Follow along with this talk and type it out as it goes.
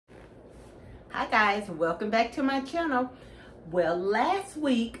Hi guys, welcome back to my channel. Well, last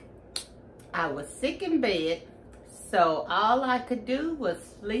week I was sick in bed, so all I could do was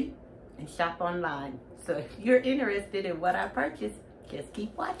sleep and shop online. So if you're interested in what I purchased, just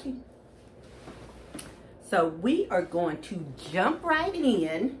keep watching. So we are going to jump right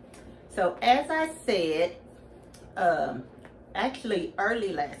in. So as I said, actually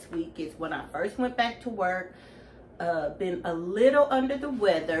early last week is when I first went back to work. Been a little under the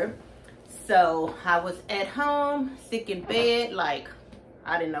weather. So I was at home, sick in bed, like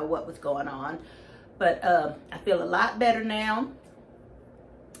I didn't know what was going on. But I feel a lot better now.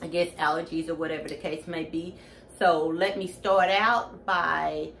 I guess allergies or whatever the case may be. So let me start out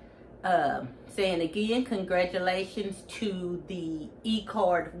by saying again, congratulations to the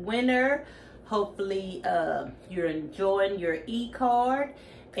e-card winner. Hopefully you're enjoying your e-card.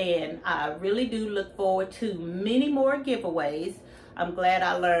 And I really do look forward to many more giveaways. I'm glad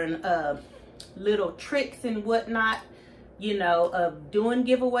I learned little tricks and whatnot, you know, of doing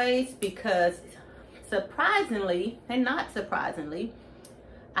giveaways, because surprisingly, and not surprisingly,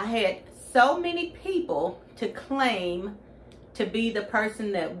 I had so many people to claim to be the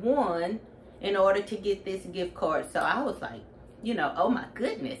person that won in order to get this gift card. So I was like, you know, oh my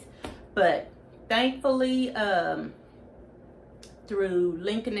goodness. But thankfully, through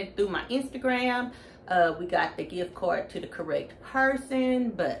linking it through my Instagram, we got the gift card to the correct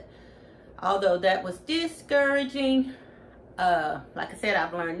person. But although that was discouraging, like I said,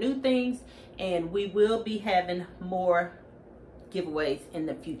 I've learned new things, and we will be having more giveaways in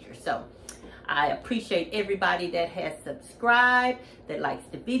the future. So I appreciate everybody that has subscribed, that likes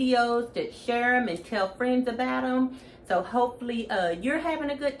the videos, that share them and tell friends about them. So hopefully you're having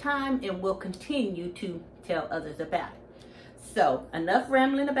a good time, and we'll continue to tell others about it. So enough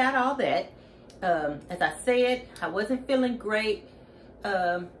rambling about all that. As I said, I wasn't feeling great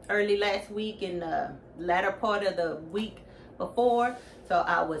early last week and the latter part of the week before. So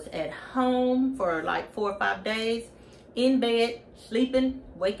I was at home for like 4 or 5 days, in bed, sleeping,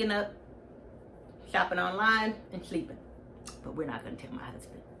 waking up, shopping online, and sleeping. But we're not going to tell my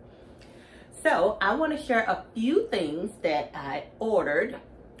husband. So I want to share a few things that I ordered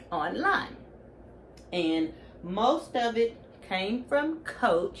online. And most of it came from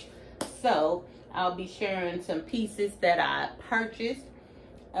Coach. So I'll be sharing some pieces that I purchased.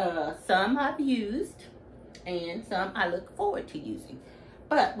 Some I've used, and some I look forward to using.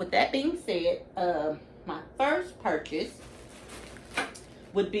 But with that being said, my first purchase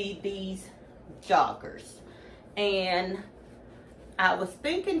would be these joggers. And I was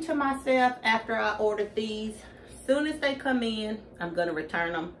thinking to myself after I ordered these, as soon as they come in, I'm going to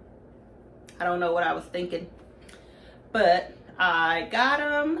return them. I don't know what I was thinking, but I got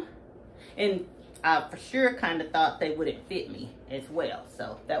them, and I for sure kind of thought they wouldn't fit me as well.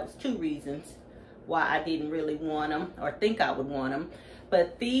 So that was 2 reasons why I didn't really want them or think I would want them.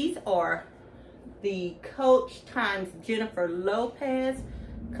 But these are the Coach times Jennifer Lopez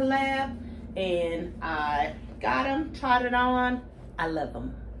collab, and I got them, tried it on. I love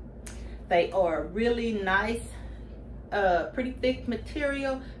them. They are really nice, pretty thick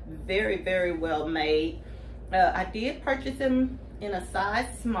material, very, very well made. I did purchase them in a size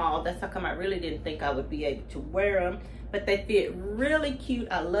small. That's how come I really didn't think I would be able to wear them. But they fit really cute.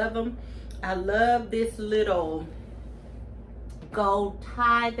 I love them. I love this little gold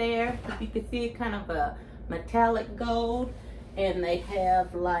tie there. If you can see it, kind of a metallic gold. And they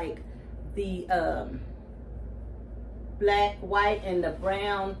have like the black, white, and the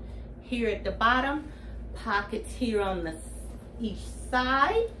brown here at the bottom. Pockets here on each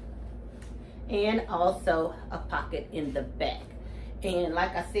side. And also a pocket in the back. And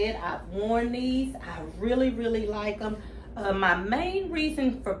like I said, I've worn these. I really, really like them. My main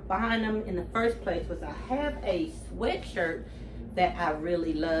reason for buying them in the first place was I have a sweatshirt that I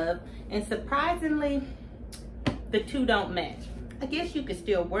really love. And surprisingly, the two don't match. I guess you could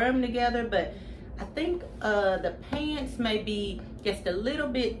still wear them together, but I think the pants may be just a little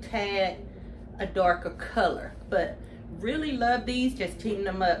bit tad a darker color. But really love these. Just team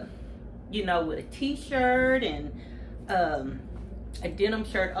them up, you know, with a t-shirt and a denim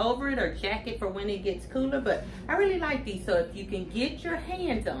shirt over it, or jacket for when it gets cooler. But I really like these. So if you can get your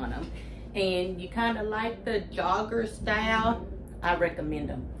hands on them and you kind of like the jogger style, I recommend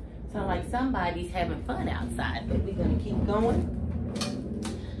them. Sound like somebody's having fun outside, but we're gonna keep going.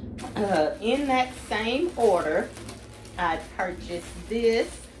 In that same order, I purchased this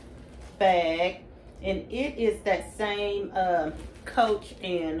bag, and it is that same Coach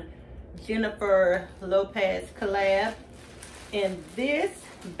and Jennifer Lopez collab. And this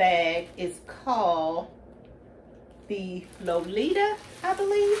bag is called the Lolita, I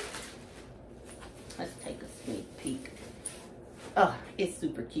believe. it's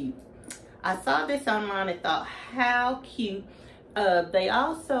super cute. I saw this online and thought, how cute. They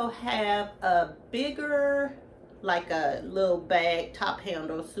also have a bigger, like a little bag, top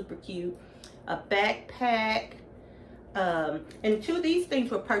handle, super cute. A backpack. And two of these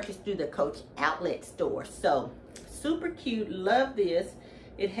things were purchased through the Coach outlet store. So, super cute. Love this.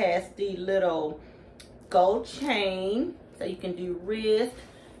 It has the little gold chain. So you can do wrist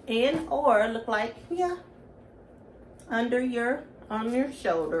and or look like, yeah, under your, on your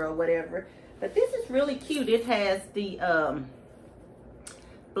shoulder or whatever. But this is really cute. It has the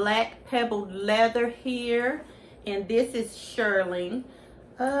black pebbled leather here. And this is shearling.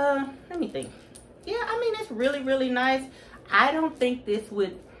 Let me think. Yeah, I mean, it's really, really nice. I don't think this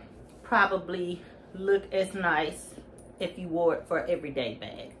would probably look as nice if you wore it for an everyday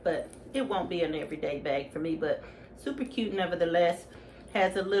bag. But it won't be an everyday bag for me. But super cute nevertheless.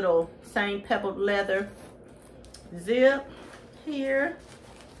 Has a little same pebbled leather zip here.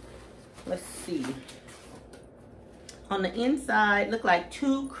 Let's see. On the inside, look like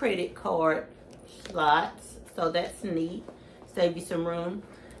 2 credit card slots. So that's neat. Save you some room.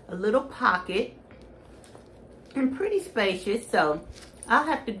 A little pocket. And pretty spacious. So I'll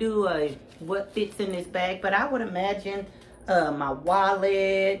have to do a what fits in this bag. But I would imagine my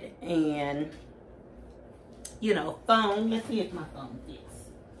wallet and, you know, phone. Let's see if my phone fits.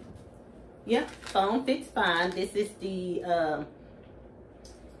 Yeah, phone fits fine. This is the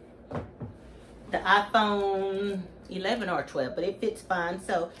iPhone 11 or 12, but it fits fine.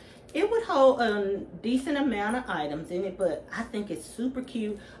 So it would hold a decent amount of items in it, but I think it's super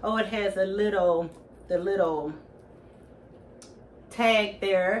cute. Oh, it has a little, the little tag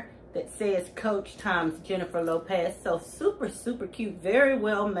there that says Coach times Jennifer Lopez. So super, super cute. Very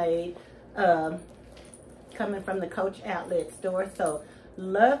well made. Coming from the Coach outlet store. So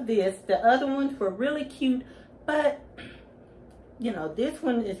love this. The other ones were really cute, but you know, this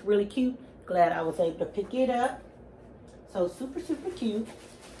one is really cute. Glad I was able to pick it up. So super, super cute.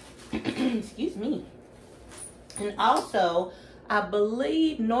 Excuse me. And also, I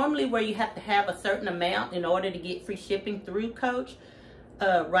believe normally where you have to have a certain amount in order to get free shipping through Coach,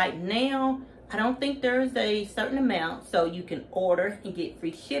 right now, I don't think there's a certain amount, so you can order and get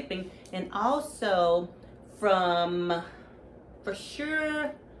free shipping. And also, from, for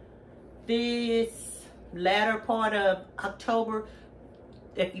sure, this latter part of October,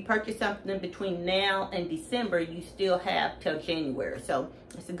 if you purchase something between now and December, you still have till January. So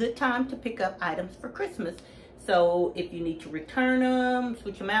it's a good time to pick up items for Christmas. So if you need to return them,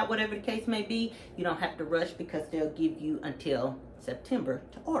 switch them out, whatever the case may be, you don't have to rush because they'll give you until September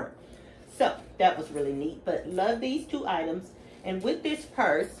to order. So that was really neat. But love these 2 items. And with this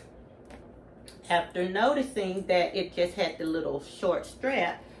purse, after noticing that it just had the little short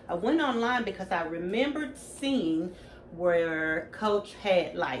strap, I went online because I remembered seeing where Coach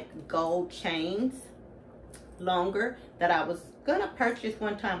had like gold chains, longer, that I was gonna purchase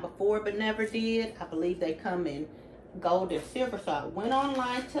one time before but never did. I believe they come in gold and silver, so I went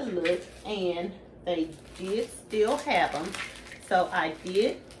online to look and they did still have them. So I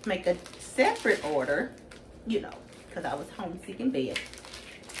did make a separate order, you know, because I was homesick in bed,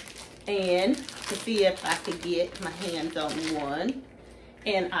 and to see if I could get my hands on one.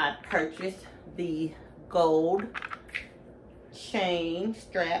 And I purchased the gold chain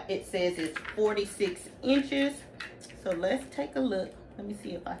strap. It says it's 46 inches. So let's take a look. Let me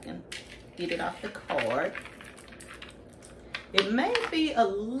see if I can get it off the card. It may be a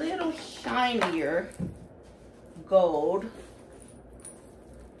little shinier gold.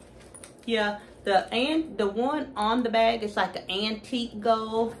 Yeah, the one on the bag is like an antique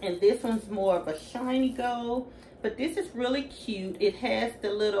gold, and this one's more of a shiny gold. But this is really cute. It has the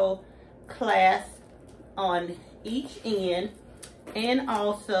little clasp on each end, and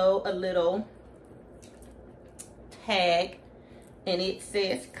also a little tag, and it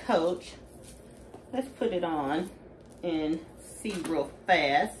says Coach. Let's put it on and see real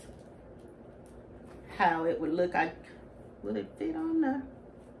fast how it would look. Will it fit on there?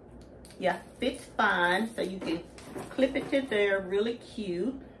 Yeah, fits fine. So you can clip it to there, really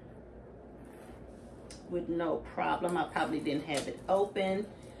cute, with no problem. I probably didn't have it open.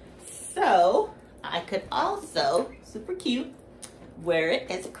 So I could also, super cute, wear it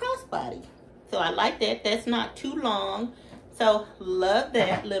as a crossbody. So I like that. That's not too long. So love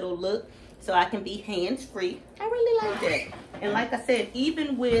that little look. So I can be hands-free. I really like that. And like I said,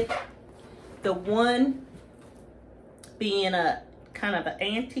 even with the one being a kind of an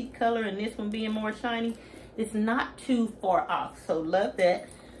antique color and this one being more shiny, it's not too far off. So love that.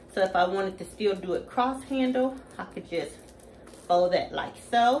 So if I wanted to still do it cross handle, I could just fold that like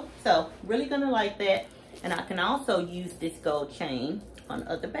so. So really gonna like that. And I can also use this gold chain on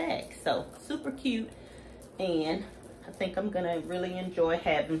other bags. So super cute. And I think I'm gonna really enjoy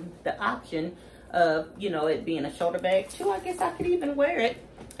having the option of, you know, it being a shoulder bag too. I guess I could even wear it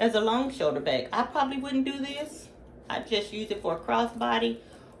as a long shoulder bag. I probably wouldn't do this. I'd just use it for a crossbody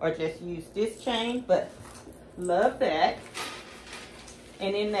or just use this chain, but love that.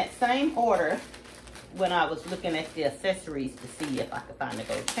 And in that same order, when I was looking at the accessories to see if I could find a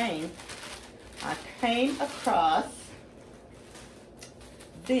gold chain, I came across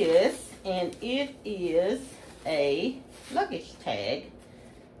this, and it is a luggage tag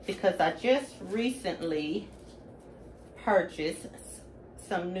because I just recently purchased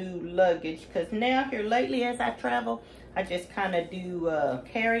some new luggage, because now here lately as I travel, I just kind of do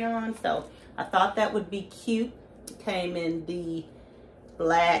carry-on. So I thought that would be cute. It came in the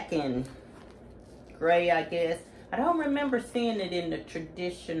black and gray, I guess. I don't remember seeing it in the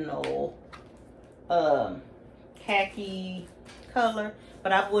traditional khaki color,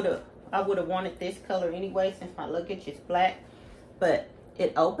 but I would have wanted this color anyway since my luggage is black. But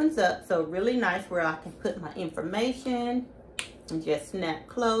it opens up so really nice where I can put my information and just snap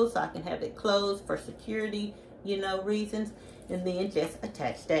closed, so I can have it closed for security, you know, reasons, and then just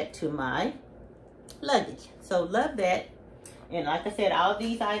attach that to my luggage. So love that. And like I said, all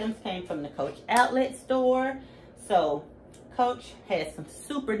these items came from the Coach outlet store. So Coach has some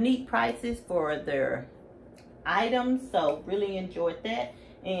super neat prices for their items, so really enjoyed that.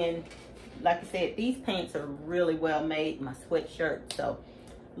 And like I said, these pants are really well made, my sweatshirt. So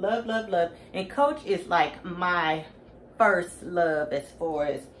love, love, love. And Coach is like my first love as far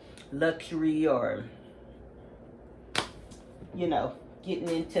as luxury or, you know, getting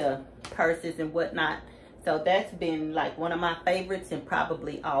into purses and whatnot. So that's been like one of my favorites and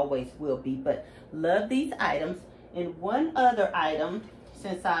probably always will be. But love these items. And one other item,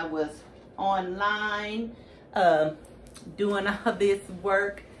 since I was online doing all this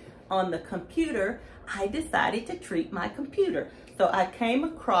work on the computer, I decided to treat my computer. So I came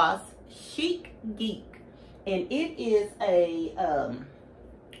across Chic Geeks, and it is a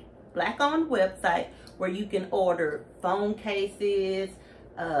black-owned website where you can order phone cases,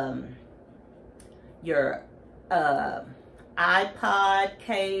 your iPod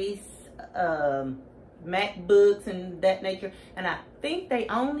case, MacBooks and that nature. And I think they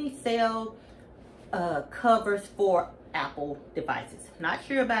only sell covers for Apple devices. Not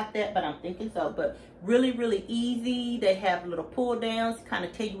sure about that, but I'm thinking so. But really, really easy. They have little pull downs, kind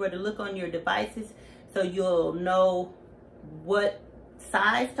of tell you where to look on your devices, so you'll know what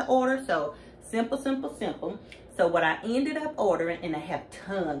size to order. So simple, simple, simple. So what I ended up ordering, and they have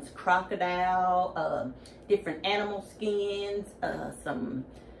tons, crocodile, different animal skins, some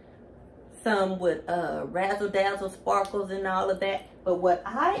with razzle dazzle sparkles and all of that. But what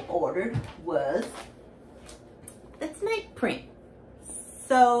I ordered was the snake print.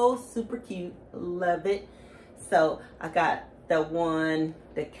 So super cute, love it. So I got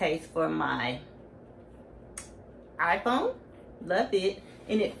the case for my iPhone, love it.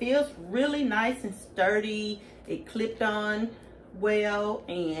 And it feels really nice and sturdy. It clipped on well,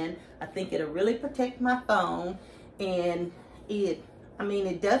 and I think it'll really protect my phone. And it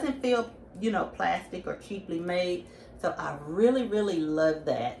doesn't feel, you know, plastic or cheaply made. So I really, really love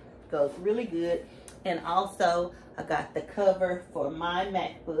that. Goes really good. And also I got the cover for my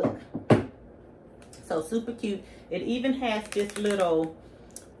MacBook. So super cute. It even has this little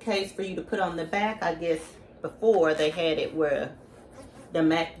case for you to put on the back. I guess before they had it where the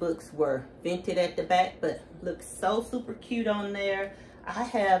MacBooks were vented at the back, but looks so super cute on there. I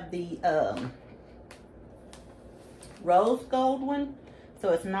have the rose gold one, so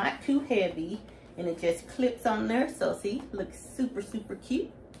it's not too heavy, and it just clips on there. So see, looks super, super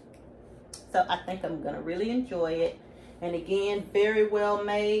cute. So I think I'm gonna really enjoy it. And again, very well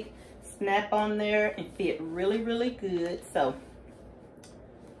made, snap on there and fit really, really good. So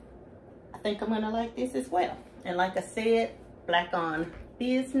I think I'm gonna like this as well. And like I said, black on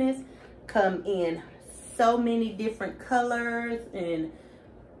business, come in so many different colors and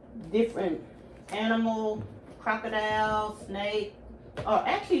different animal, crocodile, snake, or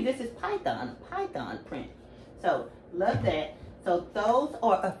actually this is python print. So love that. So those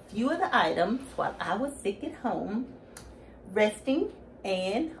are a few of the items while I was sick at home, resting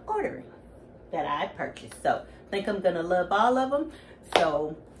and ordering, that I purchased. So I think I'm gonna love all of them.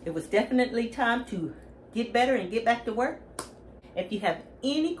 So it was definitely time to get better and get back to work. If you have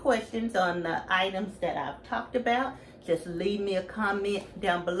any questions on the items that I've talked about, just leave me a comment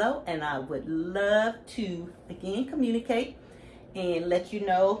down below, and I would love to, again, communicate and let you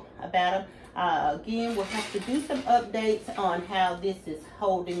know about them. Again, we'll have to do some updates on how this is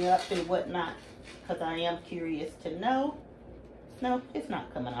holding up and whatnot, because I am curious to know. No, it's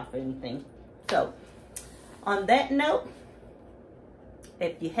not coming off or anything. So, on that note,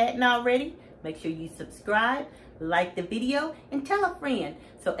 if you hadn't already, make sure you subscribe, like the video, and tell a friend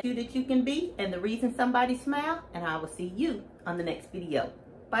so that you can be and the reason somebody smile. And I will see you on the next video.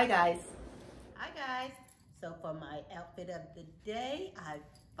 Bye, guys. Hi, guys. So for my outfit of the day, I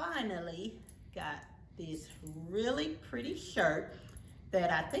finally got this really pretty shirt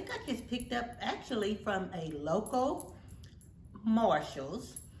that I think I just picked up actually from a local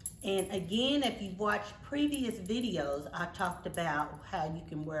Marshall's. And again, if you've watched previous videos, I talked about how you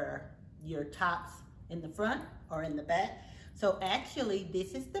can wear your tops in the front or in the back. So actually,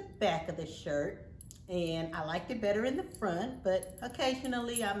 this is the back of the shirt, and I liked it better in the front, but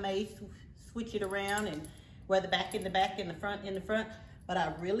occasionally I may switch it around and wear the back in the back and the front in the front. But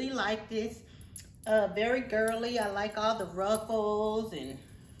I really like this. Very girly. I like all the ruffles and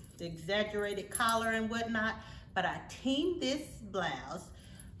the exaggerated collar and whatnot. But I teamed this blouse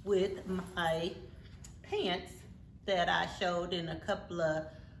with my pants that I showed in a couple of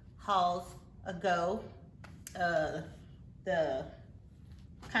hauls ago. The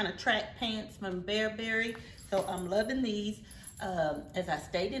kind of track pants from Burberry. So I'm loving these. As I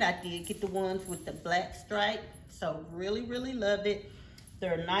stated, I did get the ones with the black stripe. So really, really love it.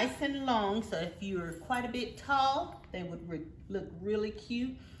 They're nice and long. So if you're quite a bit tall, they would look really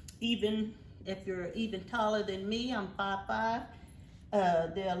cute. Even if you're even taller than me, I'm 5'5".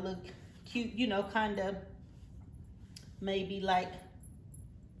 They'll look cute, you know, kind of maybe like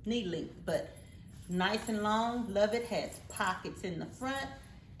knee length, but nice and long. Love it. Has pockets in the front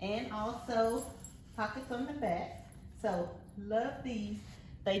and also pockets on the back. So love these.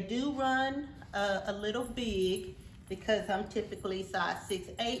 They do run a little big because I'm typically size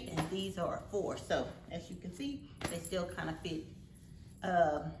 6'8", and these are 4. So as you can see, they still kind of fit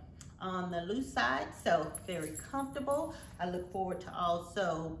on the loose side. So very comfortable. I look forward to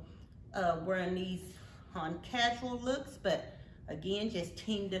also wearing these on casual looks, but again, just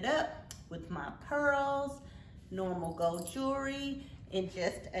teamed it up with my pearls, normal gold jewelry, and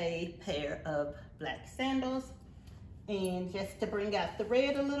just a pair of black sandals. And just to bring out the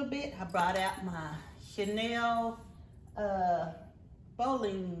red a little bit, I brought out my Chanel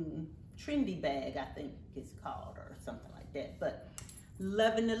bowling trendy bag, I think it's called, or something like that. But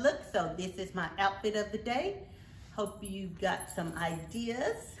loving the look. So this is my outfit of the day. Hope you got some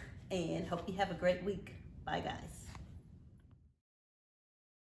ideas and hope you have a great week. Bye, guys.